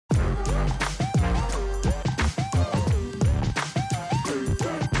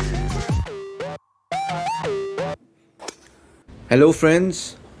Hello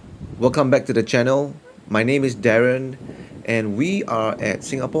friends, welcome back to the channel. My name is Darren and we are at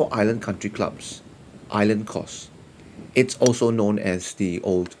Singapore Island Country Club's Island Course. It's also known as the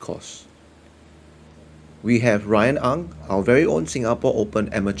Old Course. We have Ryan Ang, our very own Singapore Open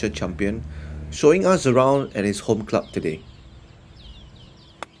amateur champion, showing us around at his home club today.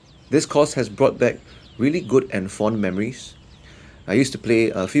 This course has brought back really good and fond memories. I used to play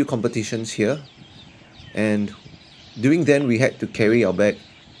a few competitions here, and during then we had to carry our bag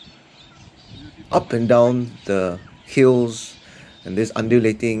up and down the hills and this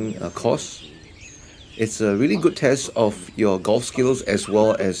undulating course. It's a really good test of your golf skills as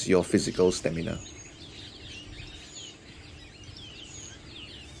well as your physical stamina.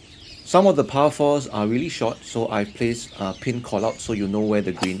 Some of the par 4s are really short, so I've placed a pin call out so you know where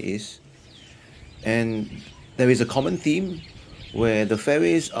the green is. And there is a common theme where the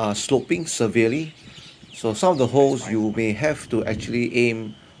fairways are sloping severely. So some of the holes you may have to actually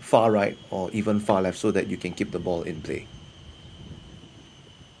aim far right or even far left so that you can keep the ball in play.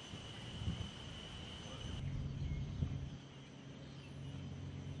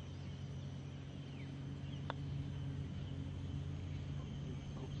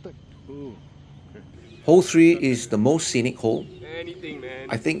 Hole 3 is the most scenic hole.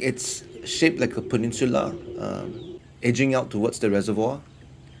 I think it's shaped like a peninsula, edging out towards the reservoir.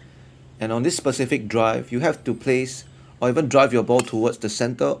 And on this specific drive, you have to place or even drive your ball towards the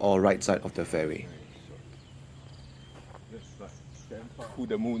center or right side of the fairway. To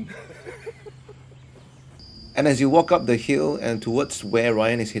the moon. And as you walk up the hill and towards where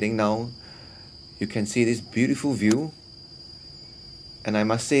Ryan is hitting now, you can see this beautiful view. And I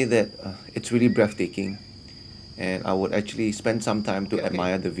must say that it's really breathtaking. And I would actually spend some time to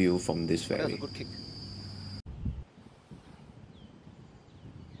admire the view from this fairway.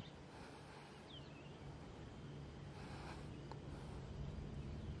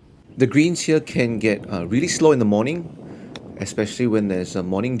 The greens here can get really slow in the morning, especially when there's a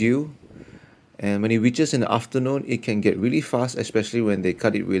morning dew. And when it reaches in the afternoon, it can get really fast, especially when they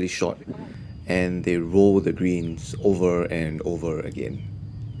cut it really short and they roll the greens over and over again.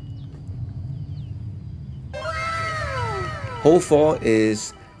 Hole 4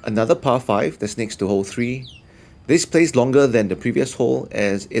 is another par 5 that's next to hole 3. This plays longer than the previous hole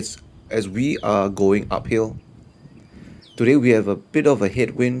as we are going uphill. Today we have a bit of a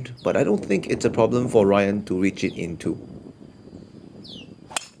headwind, but I don't think it's a problem for Ryan to reach it in 2.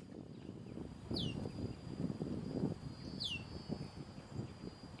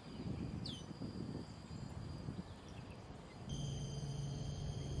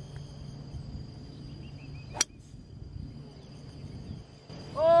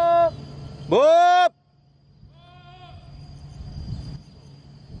 Boop!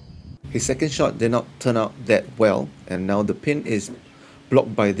 His second shot did not turn out that well, and now the pin is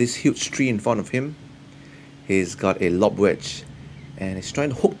blocked by this huge tree in front of him. He's got a lob wedge and he's trying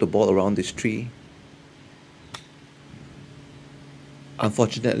to hook the ball around this tree.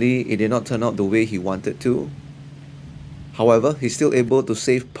 Unfortunately, it did not turn out the way he wanted to. However, he's still able to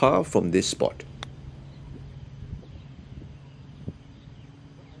save par from this spot.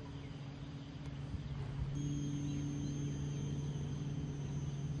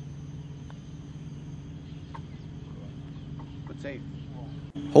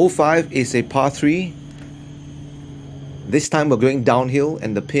 Hole 5 is a par 3. This time we're going downhill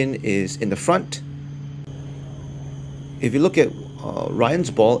and the pin is in the front. If you look at Ryan's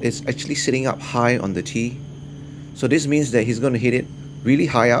ball, it's actually sitting up high on the tee. So this means that he's going to hit it really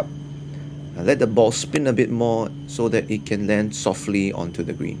high up and let the ball spin a bit more so that it can land softly onto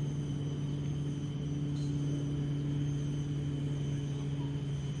the green.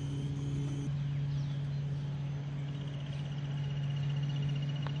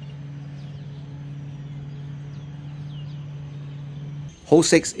 Hole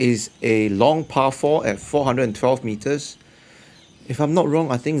 6 is a long par 4 at 412 meters. If I'm not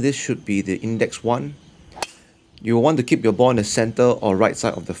wrong, I think this should be the index 1. You want to keep your ball in the center or right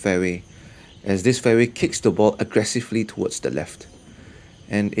side of the fairway, as this fairway kicks the ball aggressively towards the left.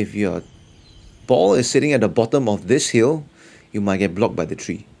 And if your ball is sitting at the bottom of this hill, you might get blocked by the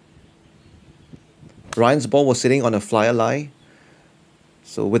tree. Ryan's ball was sitting on a flyer lie,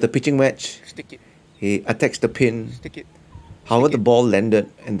 so with a pitching wedge, he attacks the pin. However, the ball landed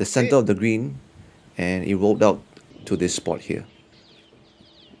in the center of the green and it rolled out to this spot here.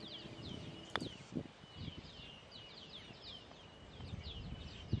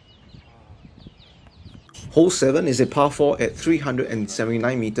 Hole 7 is a par 4 at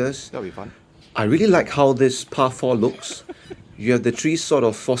 379 meters. That'll be fun. I really like how this par 4 looks. You have the trees sort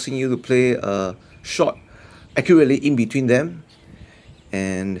of forcing you to play a shot accurately in between them.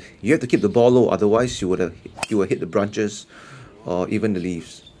 and you have to keep the ball low, otherwise you will hit the branches or even the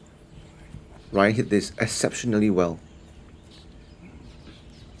leaves. Ryan hit this exceptionally well.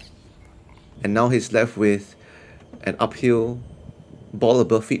 And now he's left with an uphill ball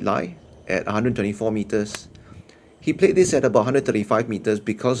above feet lie at 124 meters. He played this at about 135 meters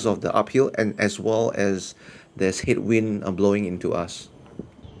because of the uphill and as well as there's headwind blowing into us.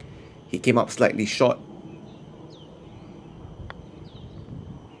 He came up slightly short.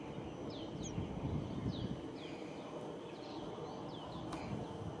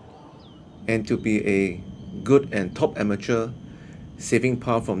 And to be a good and top amateur, saving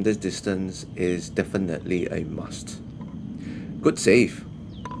par from this distance is definitely a must. Good save.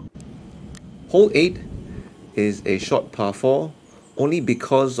 Hole 8 is a short par 4 only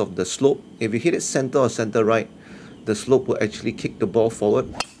because of the slope. If you hit it center or center right, the slope will actually kick the ball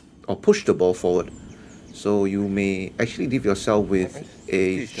forward or push the ball forward. So you may actually leave yourself with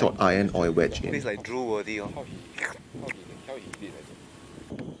a short iron or a wedge in. It's like Drew worthy. How he did it.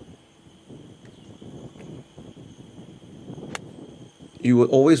 You will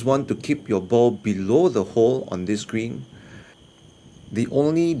always want to keep your ball below the hole on this green. The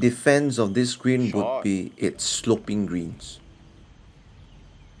only defense of this green would be its sloping greens.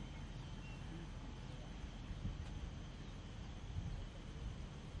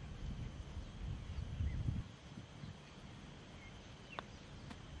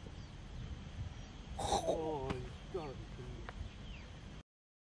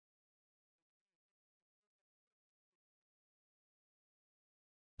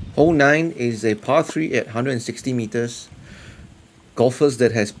 Hole 9 is a par 3 at 160 meters. Golfers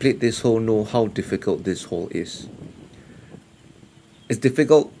that has played this hole know how difficult this hole is. It's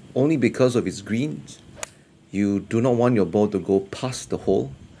difficult only because of its greens. You do not want your ball to go past the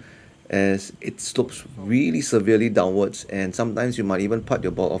hole as it slopes really severely downwards, and sometimes you might even putt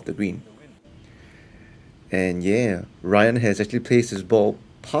your ball off the green. And yeah, Ryan has actually placed his ball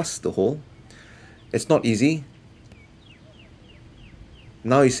past the hole. It's not easy.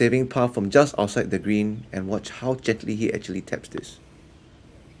 Now he's saving par from just outside the green, and watch how gently he actually taps this.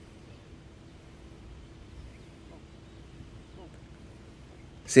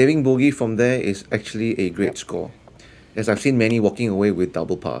 Saving bogey from there is actually a great score, as I've seen many walking away with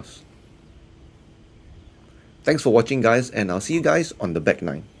double pars. Thanks for watching guys, and I'll see you guys on the back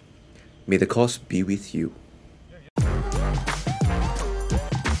nine. May the course be with you.